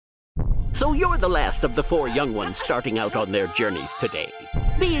So you're the last of the 4 young ones starting out on their journeys today.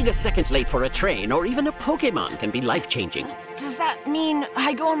 Being a second late for a train or even a Pokémon can be life-changing. Does that mean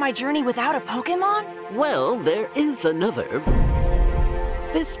I go on my journey without a Pokémon? Well, there is another.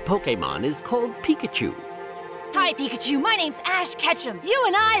 This Pokémon is called Pikachu. Hi, Pikachu. My name's Ash Ketchum. You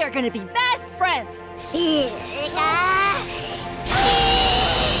and I are gonna be best friends.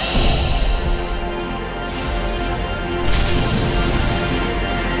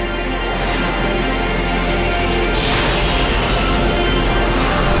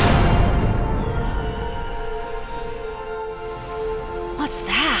 What's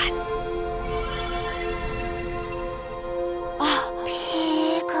that? Oh.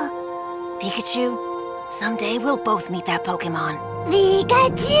 Pikachu, someday we'll both meet that Pokémon.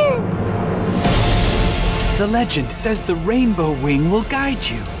 Pikachu! The legend says the Rainbow Wing will guide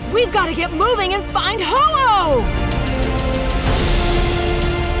you. We've got to get moving and find Ho-Oh!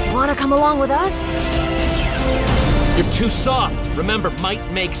 You want to come along with us? You're too soft. Remember, might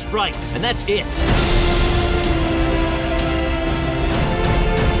makes right, and that's it.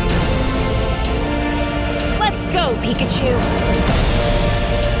 Let's go, Pikachu!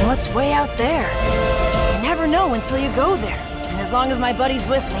 What's way out there? You never know until you go there. And as long as my buddy's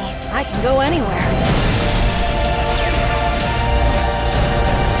with me, I can go anywhere.